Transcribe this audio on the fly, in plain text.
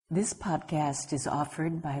This podcast is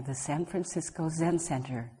offered by the San Francisco Zen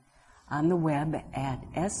Center on the web at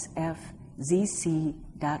sfzc.org.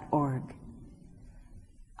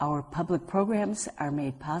 Our public programs are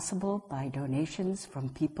made possible by donations from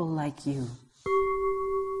people like you.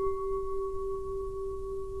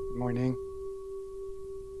 Good morning.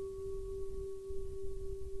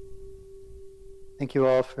 Thank you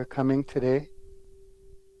all for coming today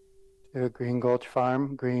to Green Gulch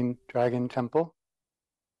Farm, Green Dragon Temple.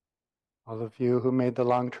 All of you who made the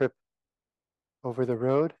long trip over the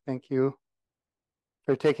road, thank you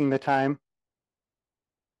for taking the time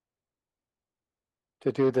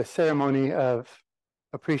to do the ceremony of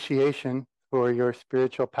appreciation for your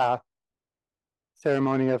spiritual path,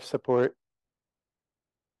 ceremony of support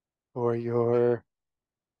for your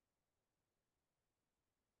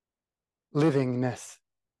livingness.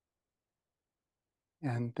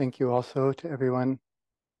 And thank you also to everyone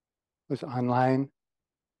who's online,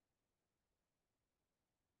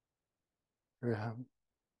 for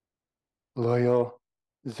loyal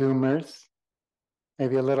Zoomers.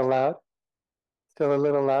 Maybe a little loud. Still a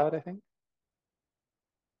little loud, I think.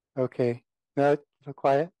 Okay, no,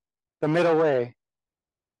 quiet. The middle way,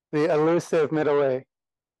 the elusive middle way.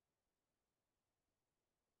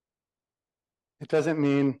 It doesn't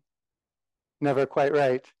mean never quite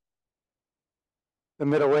right. The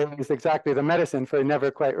middle way is exactly the medicine for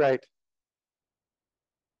never quite right.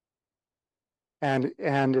 And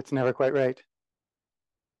it's never quite right.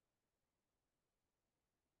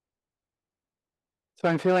 So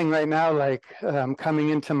I'm feeling right now like coming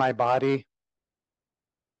into my body.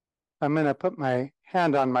 I'm going to put my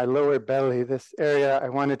hand on my lower belly, this area I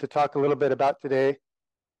wanted to talk a little bit about today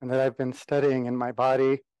and that I've been studying in my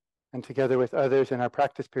body and together with others in our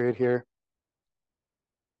practice period here.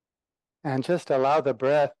 And just allow the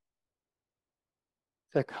breath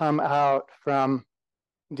to come out from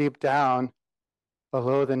deep down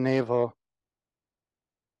below the navel.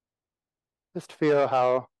 Just feel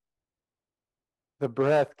how the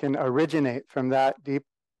breath can originate from that deep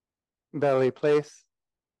belly place.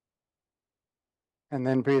 And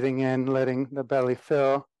then breathing in, letting the belly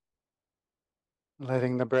fill,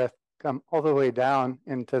 letting the breath come all the way down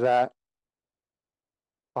into that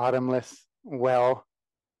bottomless well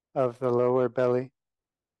of the lower belly.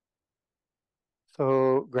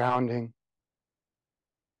 So grounding.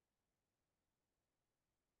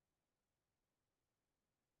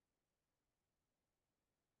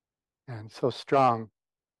 And so strong,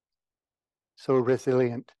 so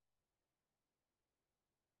resilient.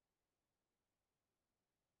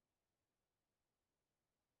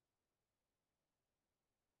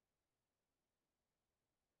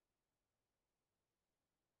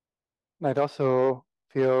 I'd also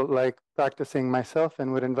feel like practicing myself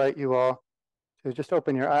and would invite you all to just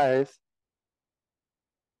open your eyes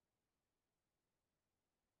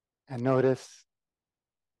and notice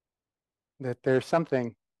that there's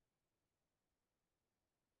something.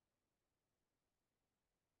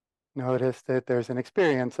 Notice that there's an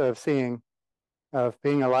experience of seeing, of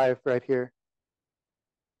being alive right here.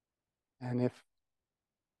 And if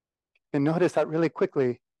you can notice that really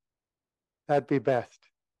quickly, that'd be best.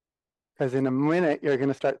 Because in a minute, you're going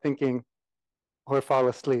to start thinking or fall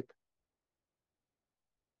asleep.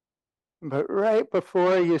 But right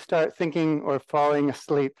before you start thinking or falling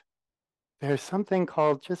asleep, there's something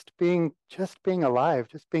called just being alive,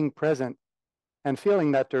 just being present and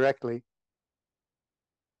feeling that directly.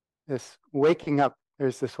 This waking up,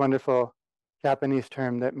 there's this wonderful Japanese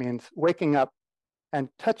term that means waking up and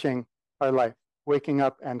touching our life, waking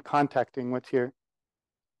up and contacting what's here.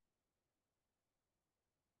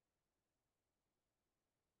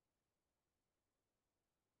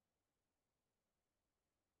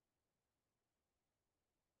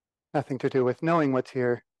 Nothing to do with knowing what's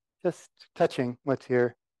here, just touching what's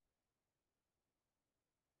here.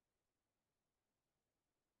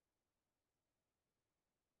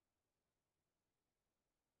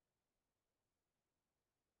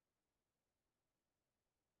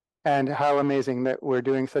 And how amazing that we're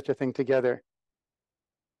doing such a thing together.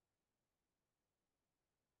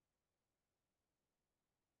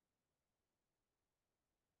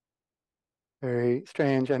 Very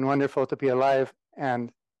strange and wonderful to be alive,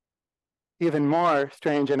 and even more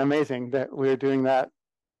strange and amazing that we're doing that.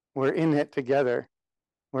 We're in it together.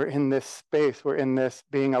 We're in this space. We're in this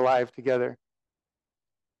being alive together.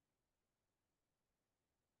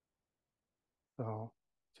 So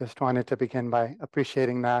just wanted to begin by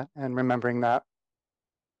appreciating that and remembering that.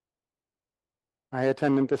 My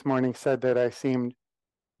attendant this morning said that I seemed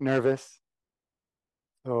nervous.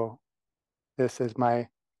 So this is my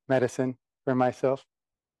medicine for myself.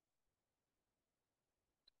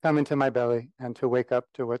 come into my belly and to wake up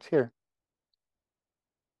to what's here.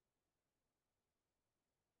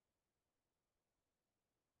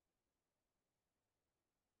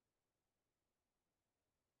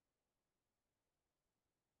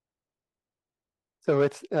 So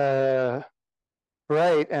it's a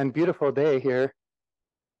bright and beautiful day here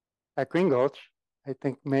at Green Gulch. I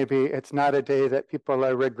think maybe it's not a day that people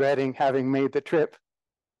are regretting having made the trip,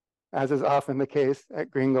 as is often the case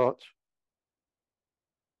at Green Gulch.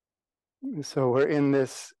 So we're in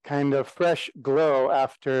this kind of fresh glow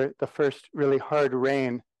after the first really hard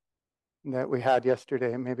rain that we had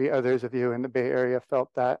yesterday. Maybe others of you in the Bay Area felt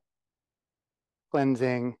that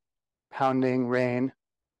cleansing, pounding rain.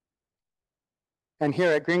 And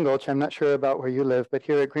here at Green Gulch, I'm not sure about where you live, but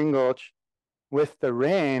here at Green Gulch, with the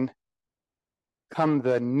rain come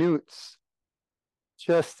the newts,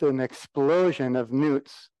 just an explosion of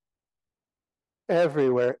newts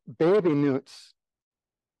everywhere. Baby newts,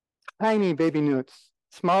 tiny baby newts,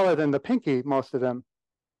 smaller than the pinky, most of them,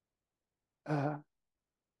 all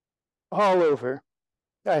over.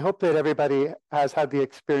 I hope that everybody has had the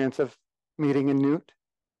experience of meeting a newt.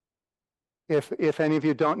 If any of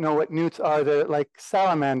you don't know what newts are, they're like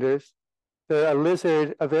salamanders. They're a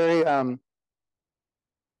lizard, a very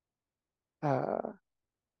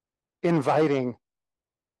inviting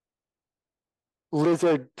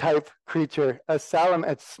lizard type creature.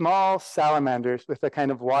 It's small salamanders with a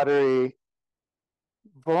kind of watery,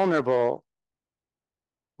 vulnerable,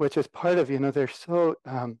 which is part of, they're so,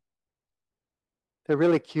 they're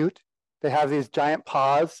really cute. They have these giant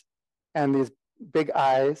paws and these big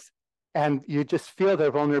eyes, and you just feel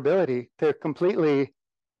their vulnerability. They're completely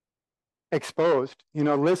exposed.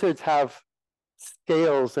 Lizards have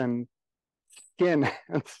scales and skin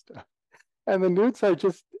and stuff. And the newts are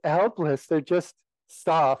just helpless. They're just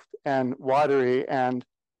soft and watery and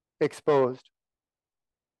exposed.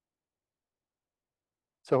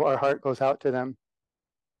 So our heart goes out to them,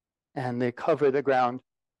 and they cover the ground.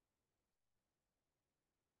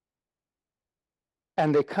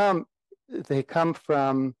 And they come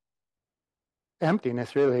from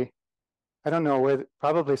emptiness, really. I don't know where,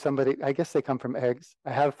 probably somebody, I guess they come from eggs.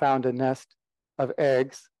 I have found a nest of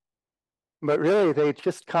eggs, but really they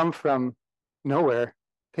just come from nowhere.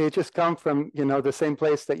 They just come from, the same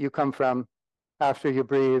place that you come from after you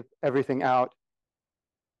breathe everything out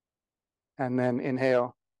and then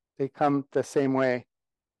inhale. They come the same way,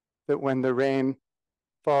 that when the rain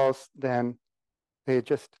falls, then they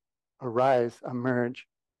just arise, emerge.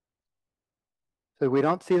 So we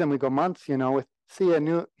don't see them. We go months, see a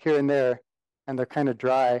newt here and there, and they're kind of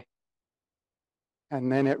dry.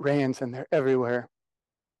 And then it rains and they're everywhere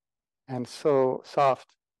and so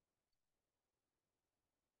soft.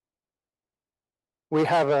 We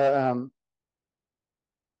have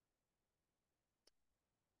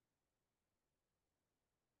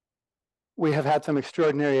we have had some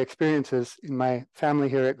extraordinary experiences in my family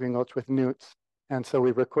here at Green Gulch with newts. And so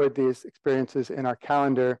we record these experiences in our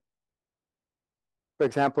calendar. For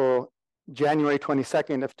example, January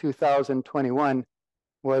 22nd of 2021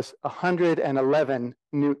 was 111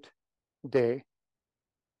 newt day.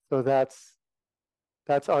 So that's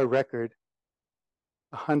our record.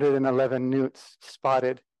 111 newts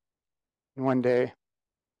spotted in one day.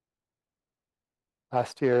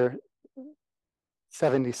 Last year,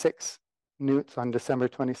 76 newts on December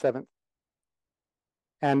 27th.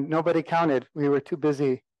 And nobody counted. We were too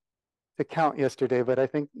busy to count yesterday, but I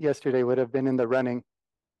think yesterday would have been in the running.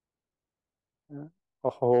 A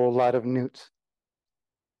whole lot of newts.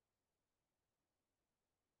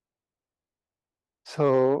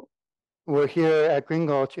 So we're here at Green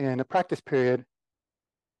Gulch in a practice period,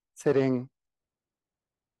 sitting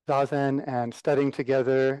zazen and studying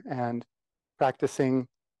together and practicing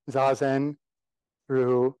zazen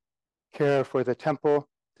through care for the temple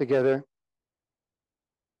together.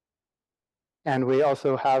 And we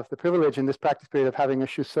also have the privilege in this practice period of having a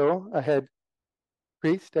shuso, a head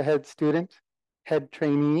priest, a head student, head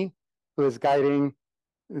trainee, who is guiding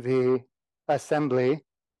the assembly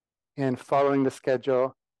in following the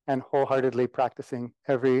schedule and wholeheartedly practicing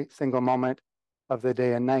every single moment of the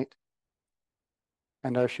day and night.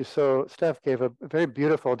 And our shuso, Steph, gave a very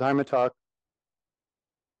beautiful dharma talk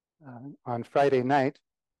on Friday night,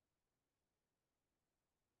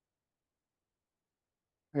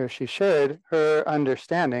 where she shared her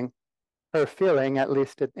understanding, her feeling, at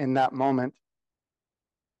least in that moment,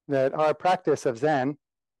 that our practice of Zen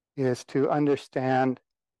is to understand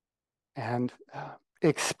and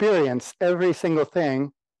experience every single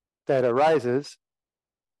thing that arises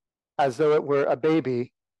as though it were a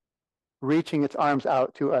baby reaching its arms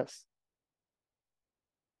out to us,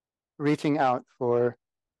 reaching out for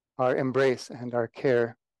our embrace and our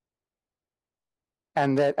care.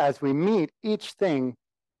 And that as we meet each thing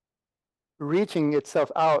reaching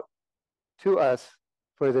itself out to us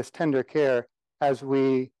for this tender care, as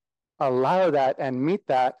we allow that and meet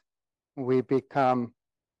that, we become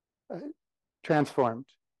transformed.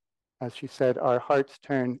 As she said, our hearts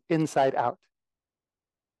turn inside out,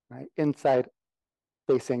 right? Inside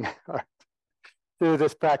facing out through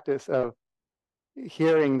this practice of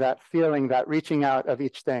hearing that, feeling that, reaching out of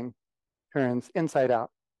each thing turns inside out,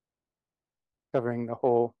 covering the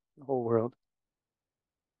whole world.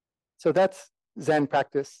 So that's Zen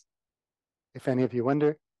practice. If any of you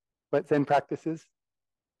wonder what Zen practice is,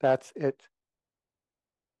 that's it.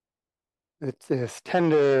 It's this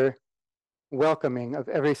tender welcoming of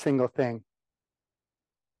every single thing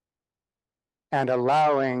and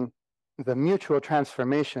allowing the mutual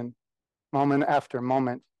transformation moment after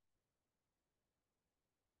moment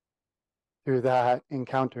through that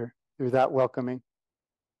encounter, through that welcoming.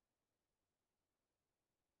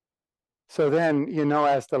 So then,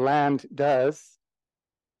 as the land does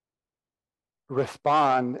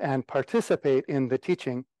respond and participate in the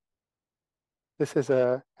teaching, this is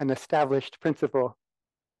an established principle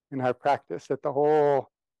in our practice, that the whole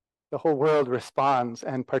world responds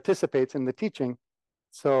and participates in the teaching.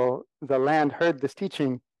 So the land heard this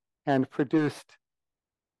teaching and produced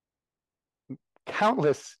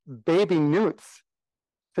countless baby newts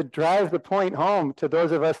to drive the point home to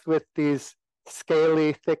those of us with these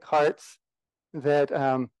scaly, thick hearts that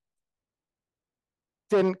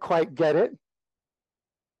didn't quite get it.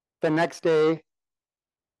 The next day,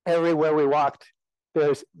 everywhere we walked,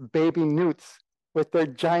 there's baby newts with their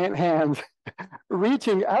giant hands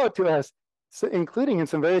reaching out to us, so including in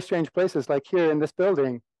some very strange places, like here in this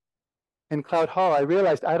building, in Cloud Hall. I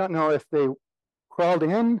realized, I don't know if they crawled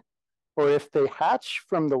in or if they hatch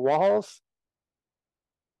from the walls.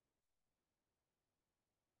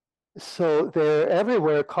 So they're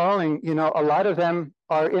everywhere calling, a lot of them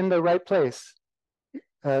are in the right place.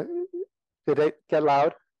 Did it get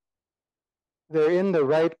loud? They're in the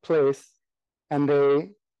right place, and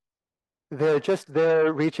they're just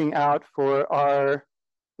there reaching out for our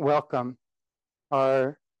welcome,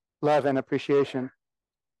 our love and appreciation.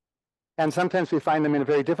 And sometimes we find them in a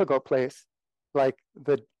very difficult place, like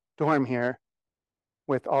the dorm here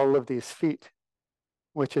with all of these feet,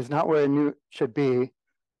 which is not where a newt should be.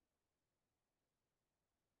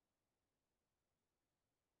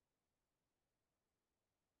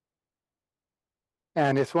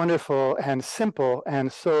 And it's wonderful and simple and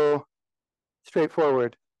so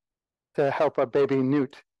straightforward to help a baby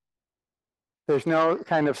newt. There's no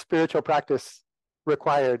kind of spiritual practice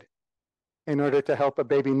required in order to help a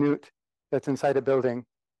baby newt that's inside a building.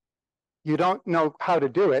 You don't know how to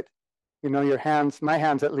do it. Your hands, my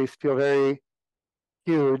hands at least, feel very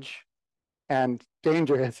huge and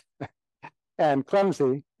dangerous and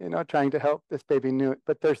clumsy, trying to help this baby newt.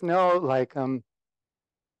 But there's no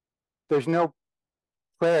there's no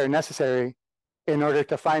prayer necessary in order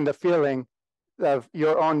to find the feeling of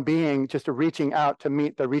your own being just reaching out to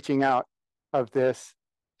meet the reaching out of this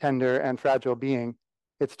tender and fragile being.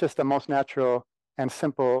 It's just the most natural and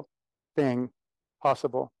simple thing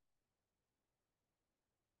possible.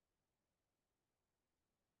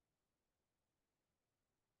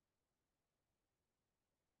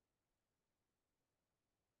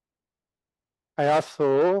 I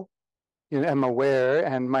also am aware,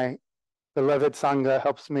 and my beloved Sangha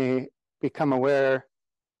helps me become aware,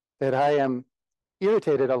 that I am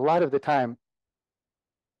irritated a lot of the time.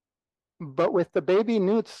 But with the baby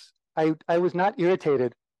newts, I was not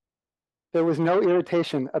irritated. There was no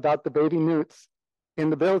irritation about the baby newts in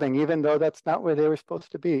the building, even though that's not where they were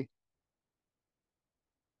supposed to be.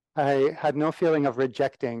 I had no feeling of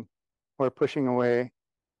rejecting or pushing away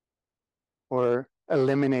or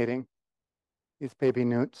eliminating these baby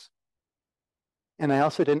newts. And I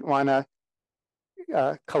also didn't want to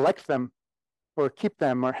collect them or keep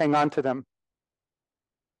them or hang on to them.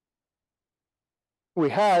 We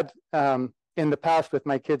had, in the past with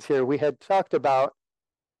my kids here, we had floated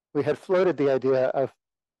the idea of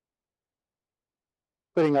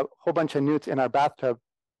putting a whole bunch of newts in our bathtub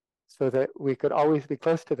so that we could always be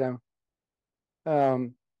close to them.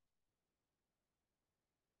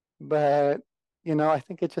 But, I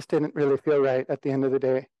think it just didn't really feel right at the end of the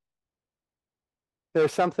day.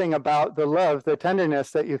 There's something about the love, the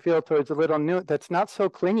tenderness that you feel towards a little newt that's not so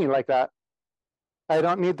clingy like that. I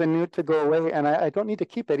don't need the newt to go away, and I don't need to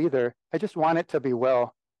keep it either. I just want it to be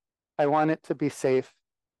well. I want it to be safe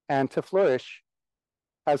and to flourish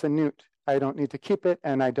as a newt. I don't need to keep it,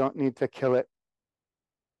 and I don't need to kill it.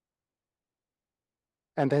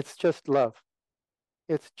 And that's just love.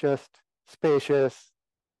 It's just spacious,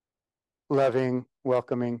 loving,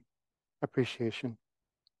 welcoming appreciation,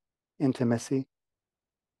 intimacy.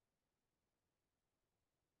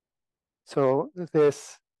 So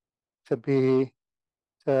this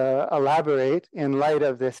to elaborate in light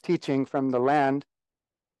of this teaching from the land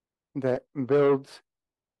that builds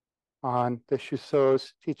on the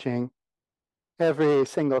Shuso's teaching, every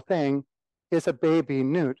single thing is a baby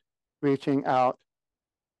newt reaching out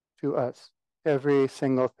to us. Every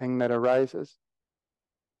single thing that arises.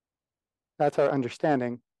 That's our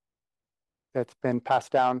understanding that's been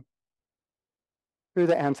passed down through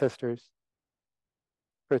the ancestors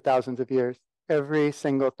for thousands of years. Every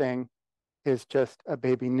single thing is just a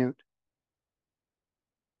baby newt.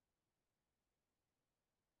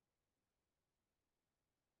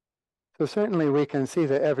 So certainly we can see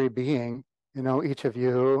that every being, each of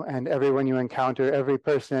you and everyone you encounter, every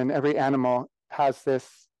person, every animal has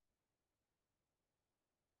this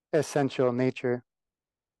essential nature,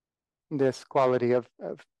 this quality of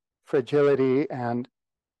fragility and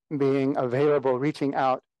being available, reaching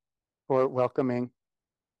out for welcoming.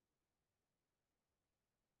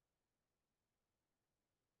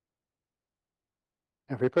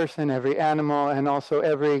 Every person, every animal, and also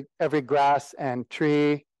every grass and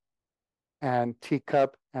tree and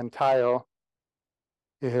teacup and tile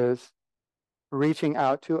is reaching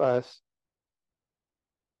out to us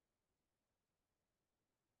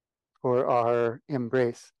for our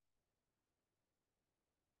embrace.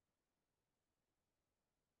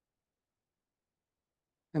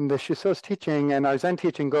 And the Shuso's teaching and our Zen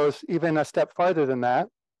teaching goes even a step farther than that.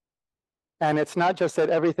 And it's not just that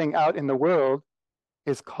everything out in the world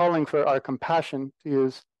is calling for our compassion, to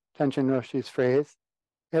use Tenshin Roshi's phrase.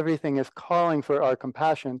 Everything is calling for our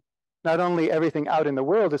compassion. Not only everything out in the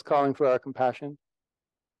world is calling for our compassion,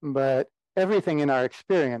 but everything in our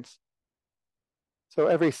experience. So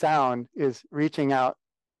every sound is reaching out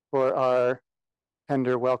for our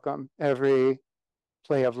tender welcome. Every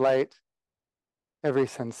play of light, every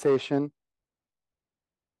sensation,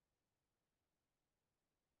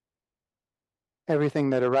 everything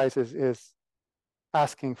that arises is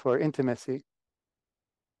asking for intimacy.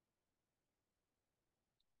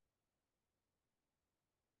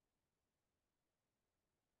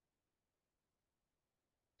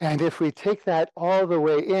 And if we take that all the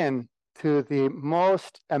way in to the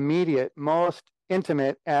most immediate, most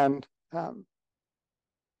intimate, and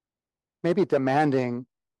maybe demanding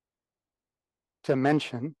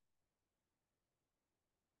dimension,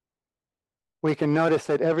 we can notice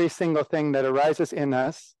that every single thing that arises in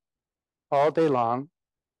us all day long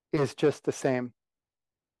is just the same.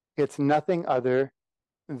 It's nothing other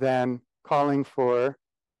than calling for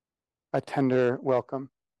a tender welcome.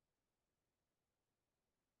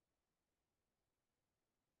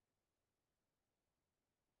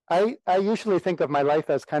 I usually think of my life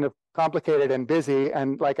as kind of complicated and busy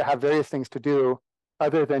and like I have various things to do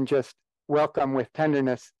other than just welcome with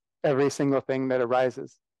tenderness every single thing that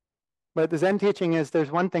arises. But the Zen teaching is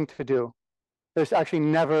there's one thing to do. There's actually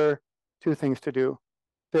never two things to do.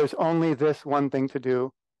 There's only this one thing to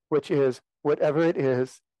do, which is whatever it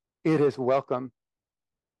is welcome.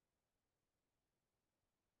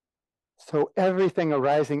 So everything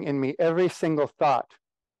arising in me, every single thought,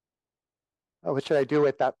 what should I do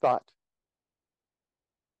with that thought?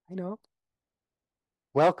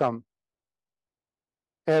 Welcome.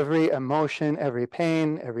 Every emotion, every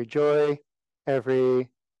pain, every joy,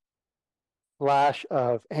 every flash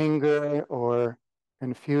of anger or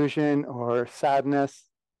confusion or sadness,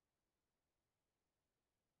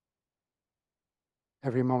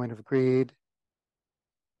 every moment of greed,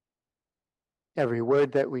 every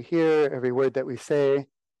word that we hear, every word that we say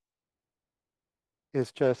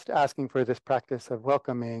is just asking for this practice of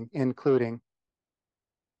welcoming, including.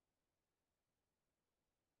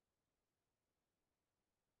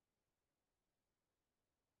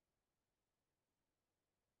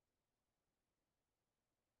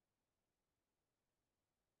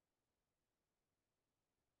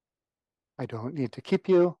 I don't need to keep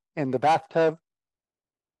you in the bathtub,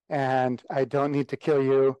 and I don't need to kill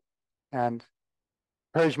you and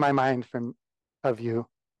purge my mind of you.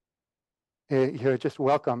 You're just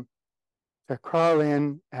welcome to crawl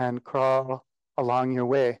in and crawl along your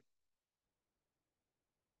way.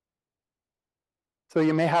 So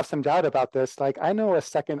you may have some doubt about this. Like, I know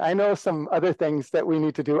some other things that we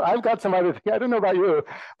need to do. I've got some other things. I don't know about you,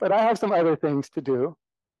 but I have some other things to do.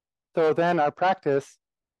 So then our practice,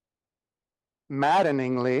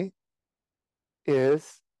 maddeningly,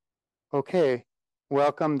 is, okay,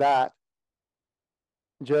 welcome that.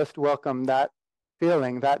 Just welcome that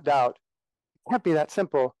feeling, that doubt. It can't be that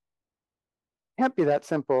simple. can't be that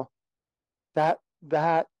simple. That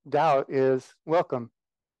doubt is welcome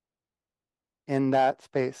in that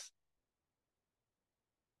space.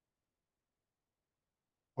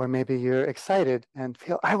 Or maybe you're excited and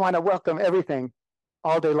feel, I want to welcome everything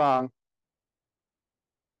all day long.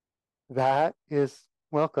 That is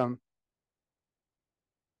welcome.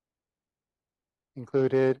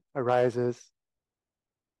 Included, arises,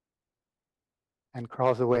 and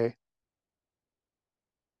crawls away.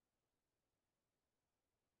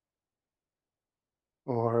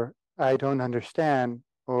 Or I don't understand,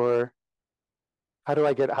 or how do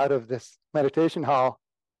I get out of this meditation hall?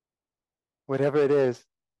 Whatever it is,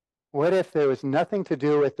 what if there was nothing to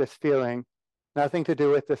do with this feeling, nothing to do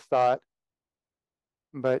with this thought,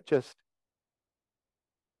 but just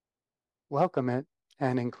welcome it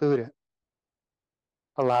and include it,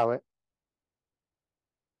 allow it.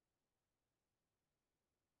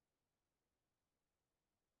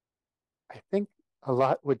 I think a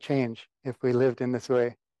lot would change if we lived in this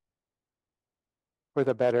way for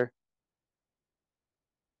the better.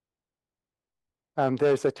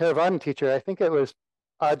 There's a Theravadan teacher, I think it was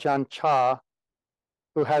Ajahn Chah,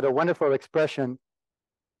 who had a wonderful expression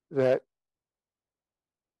that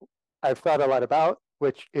I've thought a lot about,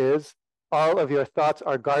 which is, all of your thoughts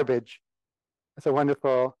are garbage. It's a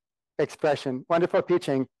wonderful expression, wonderful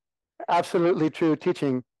teaching, absolutely true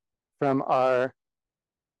teaching from our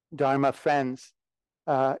dharma friends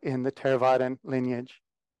in the Theravadan lineage.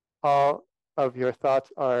 All of your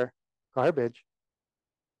thoughts are garbage.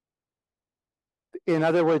 In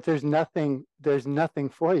other words, there's nothing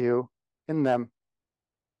for you in them.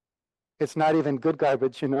 It's not even good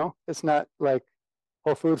garbage, It's not like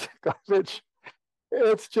Whole Foods garbage.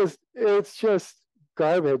 It's just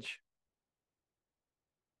garbage.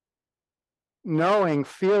 Knowing,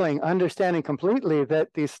 feeling, understanding completely that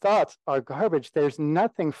these thoughts are garbage, there's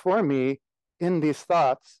nothing for me in these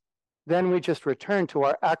thoughts, then we just return to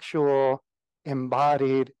our actual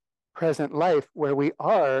embodied present life where we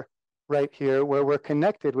are right here, where we're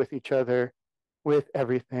connected with each other, with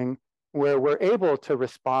everything, where we're able to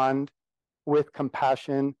respond with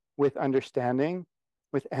compassion, with understanding,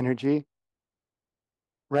 with energy.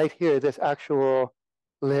 Right here, this actual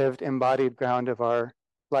lived, embodied ground of our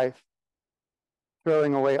life.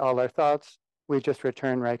 Throwing away all our thoughts, we just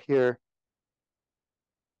return right here,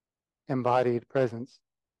 embodied presence.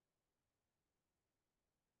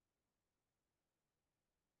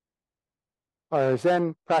 Our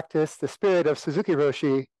Zen practice, the spirit of Suzuki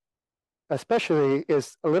Roshi, especially,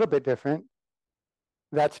 is a little bit different.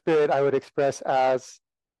 That spirit I would express as,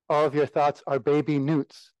 all of your thoughts are baby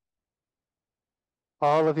newts.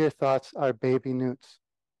 All of your thoughts are baby newts.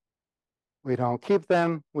 We don't keep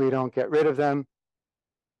them, we don't get rid of them.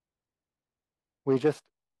 We just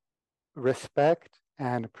respect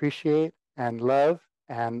and appreciate and love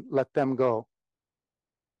and let them go.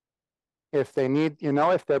 If they need,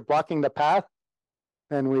 if they're blocking the path,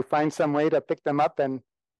 then we find some way to pick them up and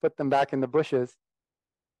put them back in the bushes.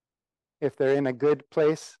 If they're in a good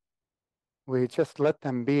place, we just let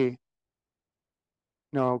them be.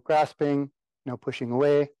 No grasping, no pushing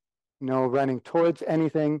away, no running towards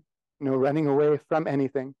anything, no running away from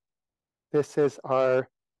anything. This is our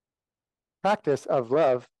practice of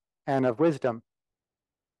love and of wisdom.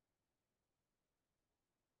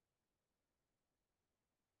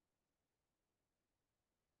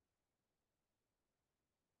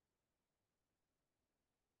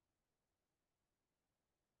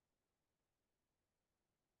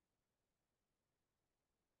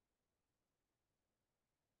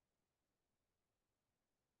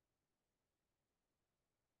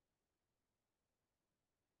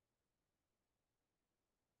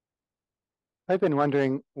 I've been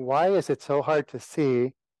wondering, why is it so hard to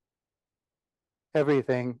see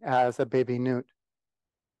everything as a baby newt?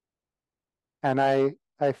 And I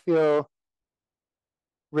feel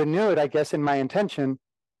renewed, I guess, in my intention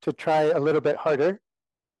to try a little bit harder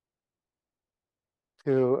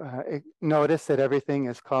to notice that everything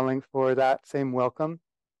is calling for that same welcome,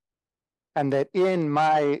 and that in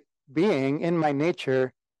my being, in my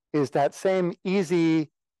nature, is that same easy,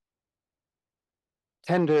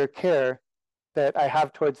 tender care that I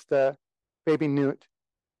have towards the baby newt.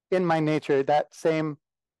 In my nature, that same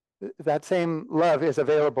love is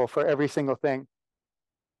available for every single thing.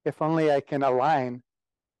 If only I can align.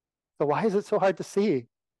 So why is it so hard to see?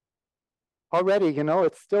 Already,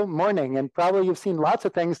 it's still morning, and probably you've seen lots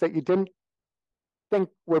of things that you didn't think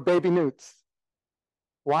were baby newts.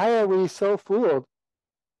 Why are we so fooled?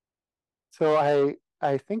 So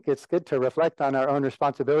I think it's good to reflect on our own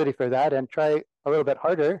responsibility for that and try a little bit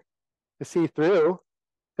harder to see through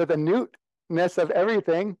to the newtness of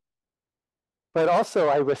everything But also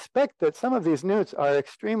I respect that some of these newts are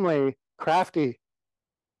extremely crafty.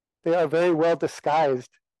 They are very well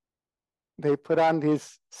disguised. They put on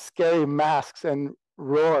these scary masks and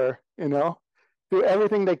roar, do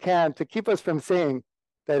everything they can to keep us from seeing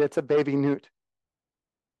that it's a baby newt.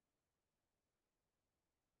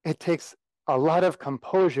 It takes a lot of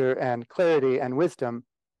composure and clarity and wisdom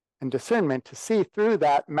and discernment to see through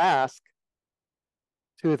that mask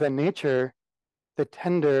to the nature, the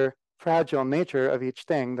tender, fragile nature of each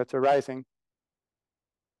thing that's arising.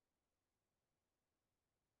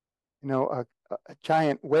 A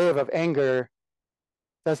giant wave of anger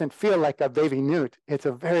doesn't feel like a baby newt. It's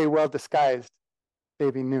a very well disguised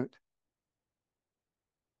baby newt.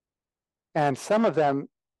 And some of them,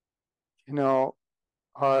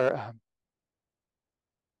 are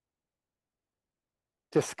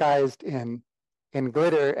disguised in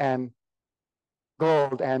glitter and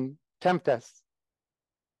gold and tempt us.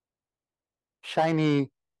 Shiny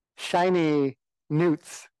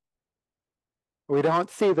newts. We don't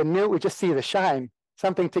see the newt, we just see the shine.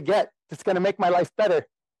 Something to get that's going to make my life better,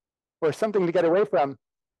 or something to get away from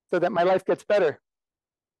so that my life gets better.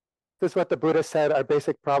 This is what the Buddha said our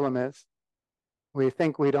basic problem is. We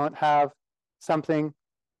think we don't have something,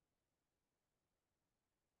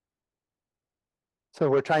 so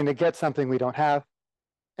we're trying to get something we don't have.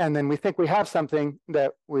 And then we think we have something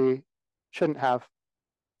that we shouldn't have.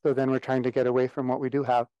 So then we're trying to get away from what we do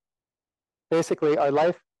have. Basically, our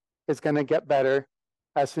life is going to get better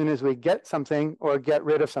as soon as we get something or get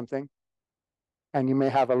rid of something. And you may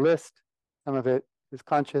have a list. Some of it is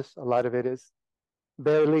conscious. A lot of it is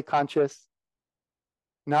barely conscious,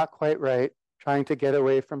 not quite right, trying to get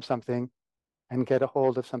away from something and get a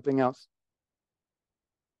hold of something else.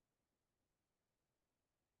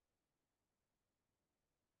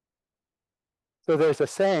 So there's a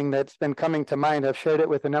saying that's been coming to mind. I've shared it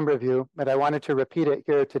with a number of you, but I wanted to repeat it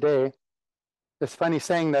here today. This funny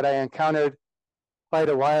saying that I encountered quite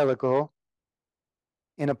a while ago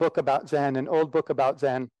in a book about Zen, an old book about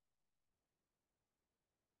Zen.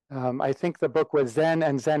 I think the book was Zen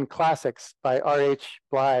and Zen Classics by R.H.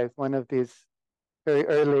 Blythe, one of these very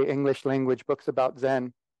early English language books about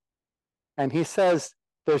Zen. And he says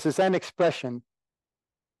there's a Zen expression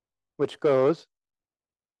which goes,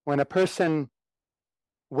 when a person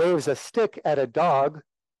waves a stick at a dog,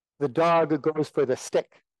 the dog goes for the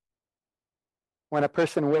stick. When a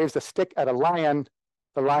person waves a stick at a lion,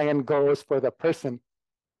 the lion goes for the person.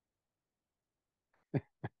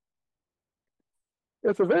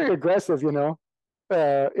 It's a very aggressive,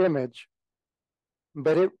 image.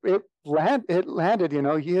 But it landed,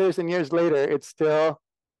 years and years later. It's still,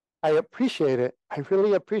 I appreciate it. I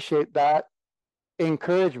really appreciate that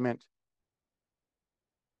encouragement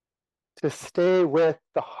to stay with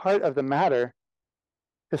the heart of the matter,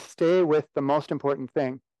 to stay with the most important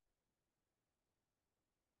thing.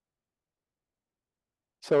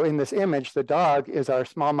 So in this image, the dog is our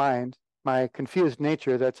small mind, my confused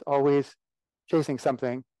nature that's always chasing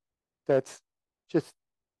something, that's just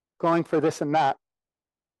going for this and that,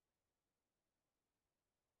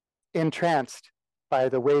 entranced by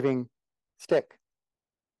the waving stick.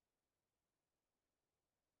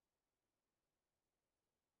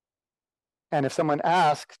 And if someone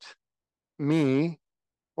asked me,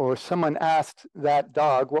 or someone asked that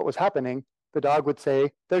dog what was happening, the dog would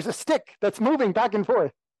say, there's a stick that's moving back and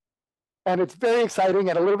forth. And it's very exciting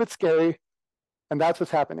and a little bit scary. And that's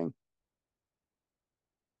what's happening.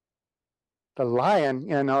 The lion,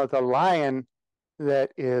 the lion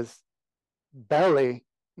that is belly,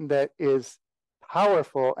 that is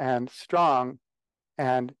powerful and strong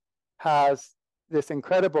and has this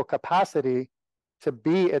incredible capacity to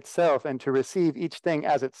be itself and to receive each thing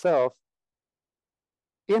as itself,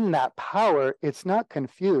 in that power, it's not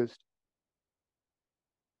confused.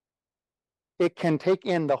 It can take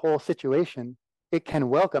in the whole situation. It can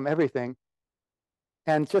welcome everything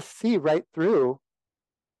and just see right through,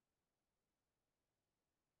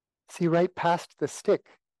 see right past the stick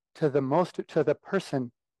to the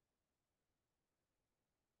person.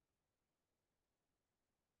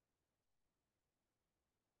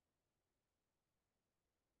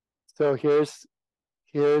 So here's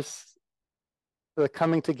the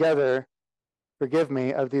coming together, forgive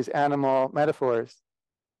me, of these animal metaphors.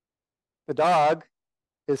 The dog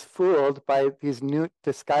is fooled by these newt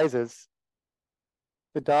disguises.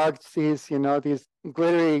 The dog sees, these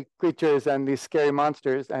glittery creatures and these scary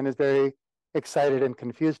monsters and is very excited and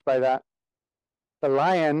confused by that. The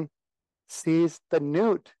lion sees the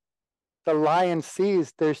newt. The lion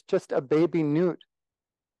sees there's just a baby newt.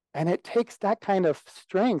 And it takes that kind of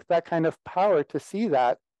strength, that kind of power to see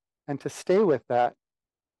that and to stay with that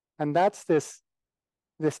And that's this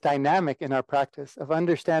dynamic in our practice of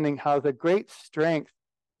understanding how the great strength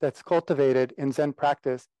that's cultivated in Zen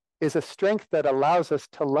practice is a strength that allows us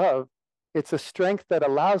to love. It's a strength that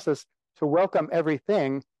allows us to welcome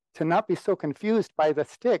everything, to not be so confused by the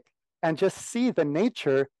stick, and just see the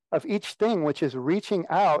nature of each thing, which is reaching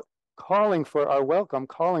out, calling for our welcome,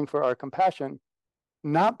 calling for our compassion,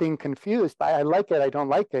 not being confused by, I like it, I don't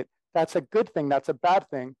like it. That's a good thing, that's a bad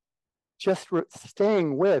thing. Just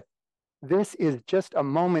staying with, this is just a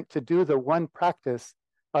moment to do the one practice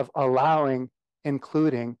of allowing,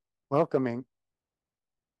 including, welcoming.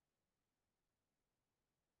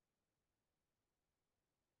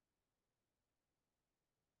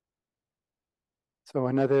 So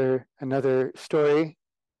another story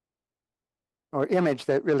or image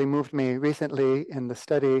that really moved me recently in the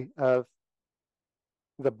study of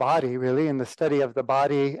the body, really, in the study of the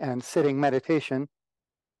body and sitting meditation,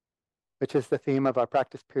 which is the theme of our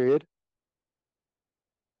practice period.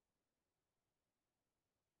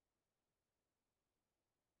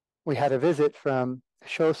 We had a visit from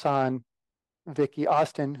Shosan Vicky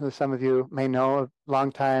Austin, who some of you may know, a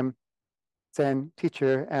longtime Zen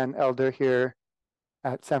teacher and elder here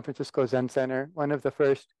at San Francisco Zen Center, one of the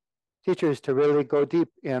first teachers to really go deep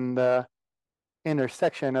in the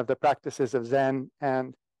intersection of the practices of Zen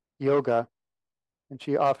and yoga. And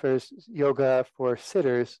she offers yoga for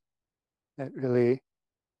sitters that really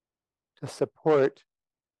to support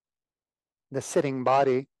the sitting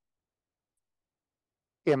body,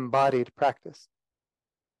 embodied practice.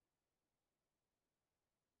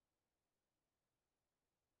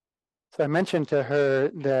 So I mentioned to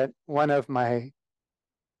her that one of my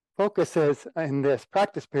focuses in this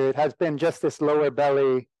practice period has been just this lower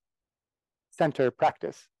belly center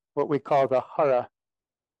practice, what we call the Hara,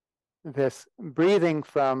 this breathing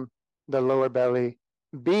from the lower belly,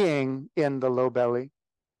 being in the low belly.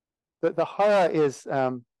 The Hara is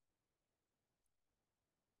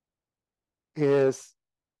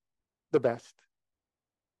the best.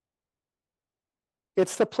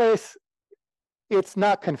 It's the place, it's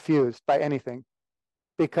not confused by anything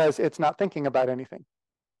because it's not thinking about anything.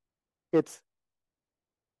 It's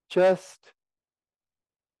just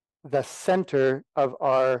the center of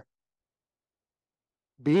our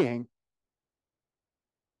being.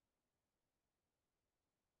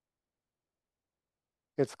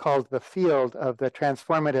 It's called the field of the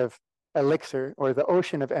transformative elixir or the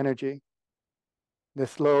ocean of energy,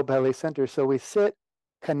 this low belly center. So we sit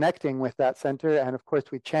connecting with that center, and of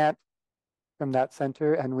course we chant from that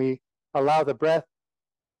center, and we allow the breath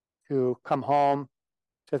to come home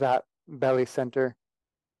to that belly center,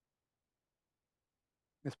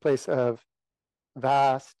 this place of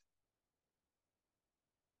vast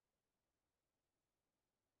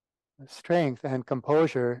strength and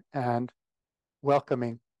composure and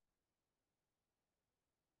welcoming.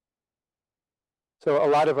 So a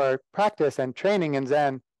lot of our practice and training in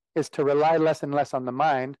Zen is to rely less and less on the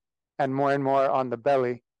mind and more on the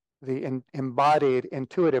belly, the embodied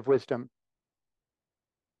intuitive wisdom.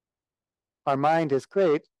 Our mind is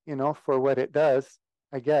great, for what it does,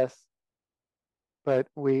 I guess, but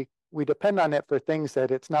we depend on it for things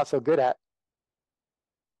that it's not so good at,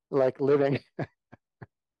 like living.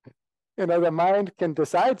 The mind can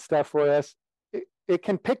decide stuff for us. It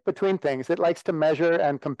can pick between things. It likes to measure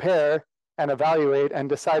and compare and evaluate and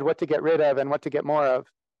decide what to get rid of and what to get more of.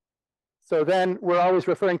 So then we're always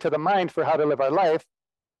referring to the mind for how to live our life.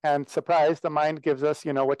 And surprise, the mind gives us,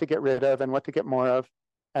 what to get rid of and what to get more of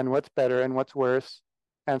and what's better and what's worse.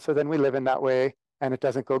 And so then we live in that way and it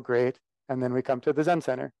doesn't go great. And then we come to the Zen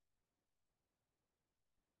Center.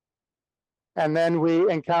 And then we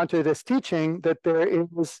encounter this teaching that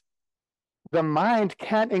the mind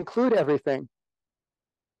can't include everything.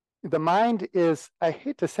 The mind is, I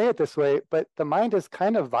hate to say it this way, but the mind is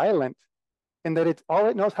kind of violent in that all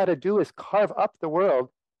it knows how to do is carve up the world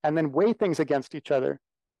and then weigh things against each other.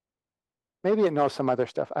 Maybe it knows some other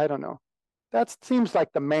stuff. I don't know. That seems like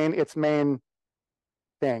its main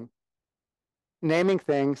thing. Naming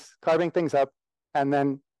things, carving things up, and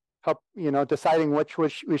then deciding which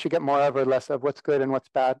we should get more of or less of, what's good and what's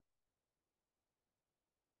bad.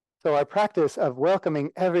 So our practice of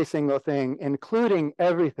welcoming every single thing, including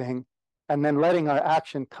everything, and then letting our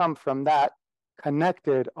action come from that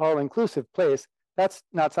connected, all-inclusive place, that's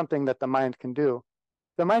not something that the mind can do.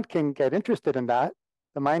 The mind can get interested in that.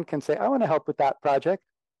 The mind can say, I want to help with that project.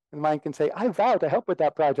 And the mind can say, I vow to help with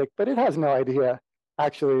that project, but it has no idea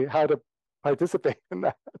actually how to participate in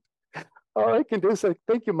that. All I can do is say,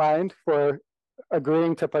 thank you, mind, for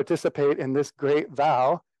agreeing to participate in this great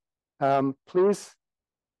vow. Please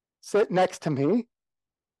sit next to me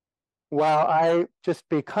while I just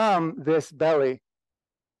become this belly,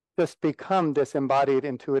 just become this embodied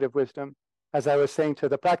intuitive wisdom. As I was saying to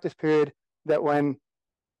the practice period,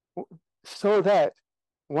 so that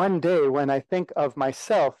one day when I think of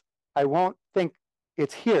myself, I won't think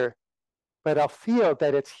it's here, but I'll feel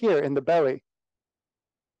that it's here in the belly.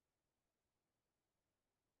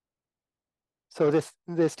 So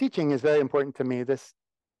this teaching is very important to me, this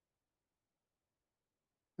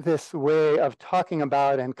way of talking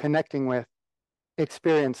about and connecting with,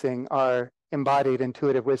 experiencing our embodied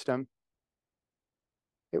intuitive wisdom.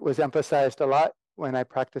 It was emphasized a lot when I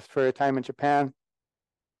practiced for a time in Japan.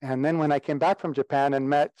 And then when I came back from Japan and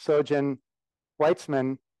met Sojin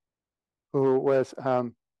Weitzman, who was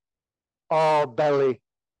all belly,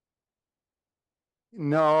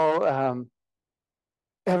 no,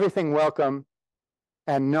 everything welcome,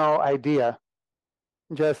 and no idea,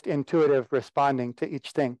 just intuitive responding to each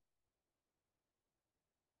thing.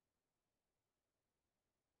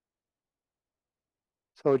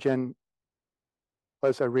 Sojin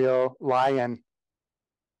was a real lion,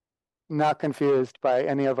 not confused by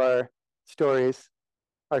any of our stories,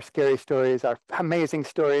 our scary stories, our amazing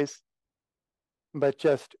stories, but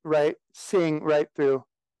just seeing right through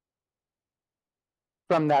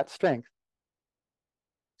from that strength.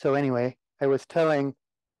 So anyway, I was telling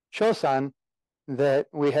Shosan that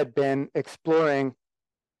we had been exploring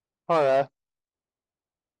Hara,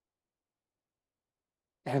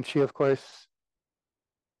 and she, of course,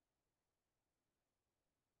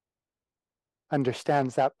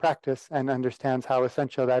 understands that practice and understands how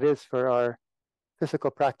essential that is for our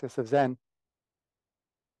physical practice of Zen.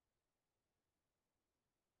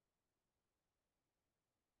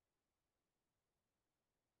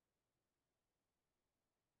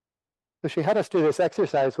 So she had us do this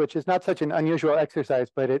exercise, which is not such an unusual exercise,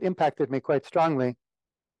 but it impacted me quite strongly,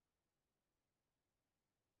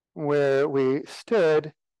 where we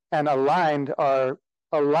stood and aligned our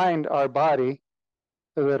body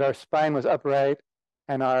so that our spine was upright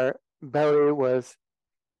and our belly was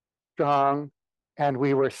strong, and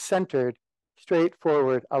we were centered, straight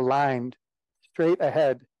forward, aligned, straight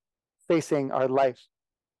ahead, facing our life.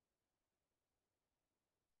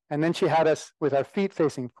 And then she had us with our feet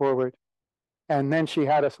facing forward. And then she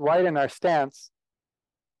had us widen our stance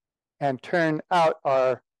and turn out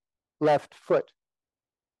our left foot.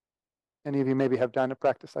 Any of you maybe have done a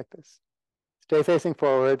practice like this. Stay facing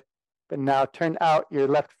forward, but now turn out your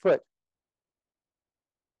left foot.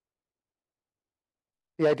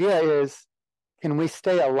 The idea is, can we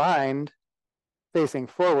stay aligned facing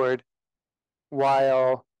forward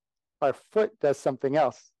while our foot does something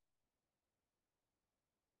else?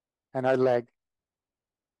 And our leg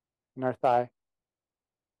and our thigh.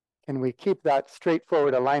 Can we keep that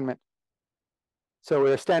straightforward alignment? So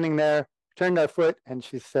we were standing there, turned our foot, and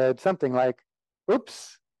she said something like,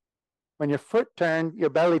 oops, when your foot turned,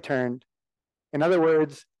 your belly turned. In other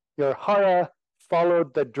words, your hara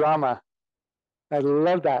followed the drama. I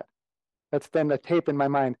love that. That's been a tape in my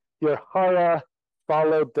mind. Your hara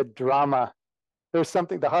followed the drama. There's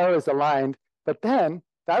something, the hara is aligned, but then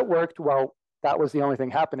that worked while that was the only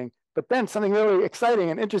thing happening. But then something really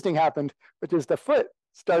exciting and interesting happened, which is the foot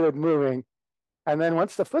started moving. And then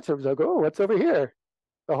once the foot starts, I go, oh, what's over here?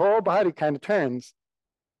 The whole body kind of turns.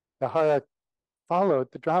 The hara followed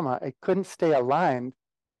the drama. I couldn't stay aligned.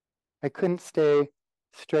 I couldn't stay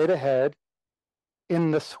straight ahead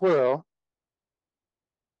in the swirl.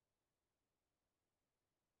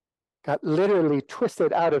 Got literally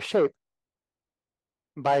twisted out of shape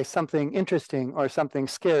by something interesting or something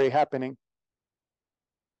scary happening.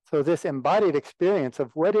 So this embodied experience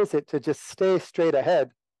of what is it to just stay straight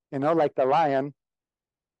ahead, like the lion,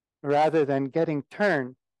 rather than getting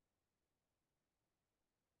turned.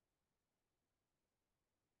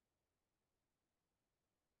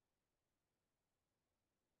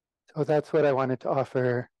 So that's what I wanted to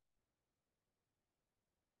offer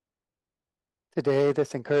today,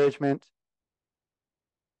 this encouragement.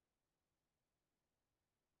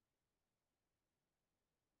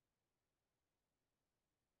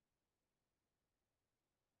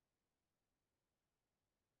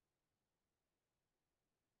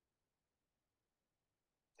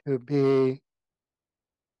 To be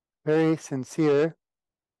very sincere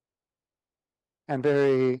and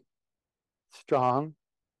very strong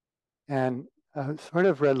and sort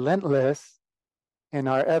of relentless in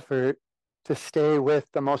our effort to stay with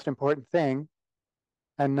the most important thing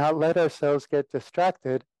and not let ourselves get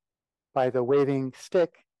distracted by the waving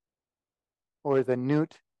stick or the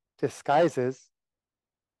newt disguises,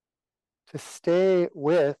 to stay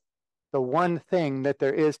with the one thing that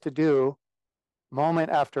there is to do moment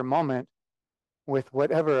after moment with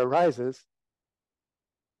whatever arises,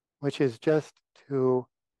 which is just to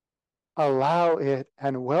allow it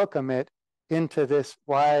and welcome it into this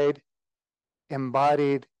wide,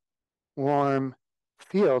 embodied, warm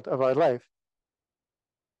field of our life.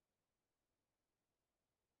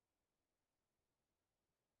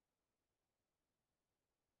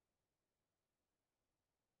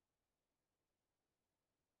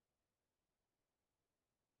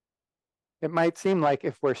 It might seem like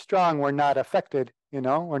if we're strong, we're not affected,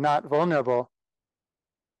 we're not vulnerable.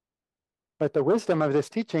 But the wisdom of this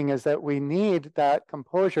teaching is that we need that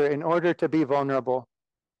composure in order to be vulnerable.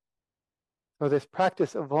 So this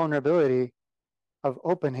practice of vulnerability, of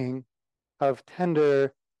opening, of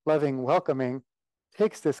tender, loving welcoming,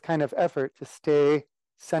 takes this kind of effort to stay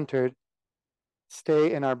centered,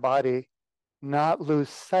 stay in our body, not lose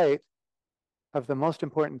sight of the most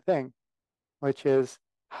important thing, which is,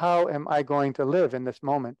 how am I going to live in this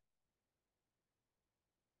moment?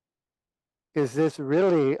 Is this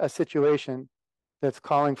really a situation that's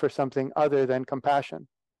calling for something other than compassion?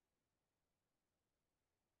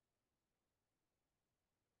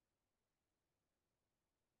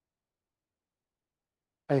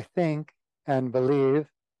 I think and believe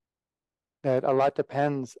that a lot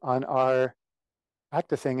depends on our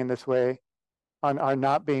practicing in this way, on our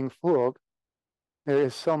not being fooled. There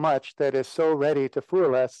is so much that is so ready to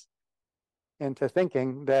fool us into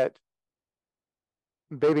thinking that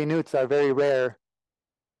baby newts are very rare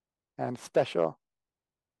and special.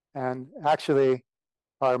 And actually,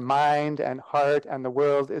 our mind and heart and the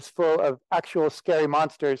world is full of actual scary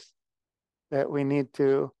monsters that we need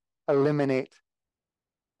to eliminate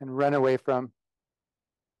and run away from.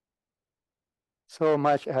 So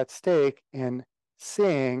much at stake in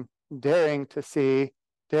seeing, daring to see,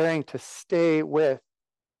 daring to stay with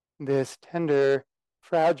this tender,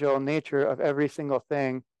 fragile nature of every single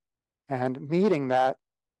thing, and meeting that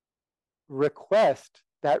request,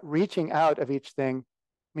 that reaching out of each thing,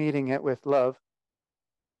 meeting it with love,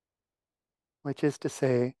 which is to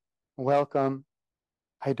say, welcome,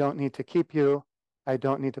 I don't need to keep you, I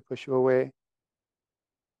don't need to push you away.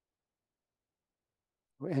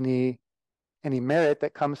 Any merit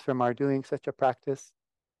that comes from our doing such a practice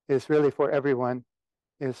is really for everyone,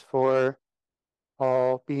 is for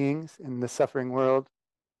all beings in the suffering world.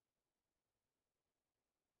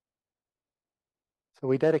 So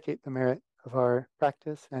we dedicate the merit of our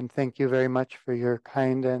practice, and thank you very much for your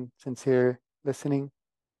kind and sincere listening.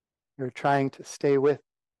 You're trying to stay with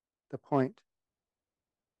the point.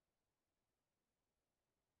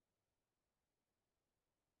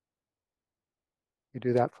 We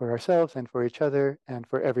do that for ourselves and for each other and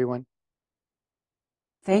for everyone.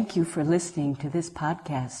 Thank you for listening to this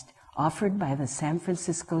podcast offered by the San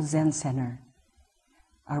Francisco Zen Center.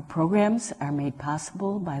 Our programs are made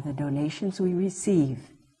possible by the donations we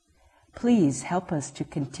receive. Please help us to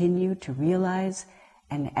continue to realize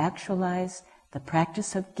and actualize the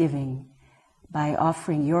practice of giving by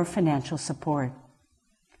offering your financial support.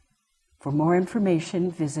 For more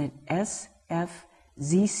information, visit sfzc.org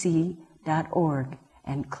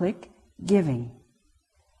and click Giving.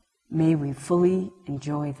 May we fully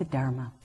enjoy the Dharma.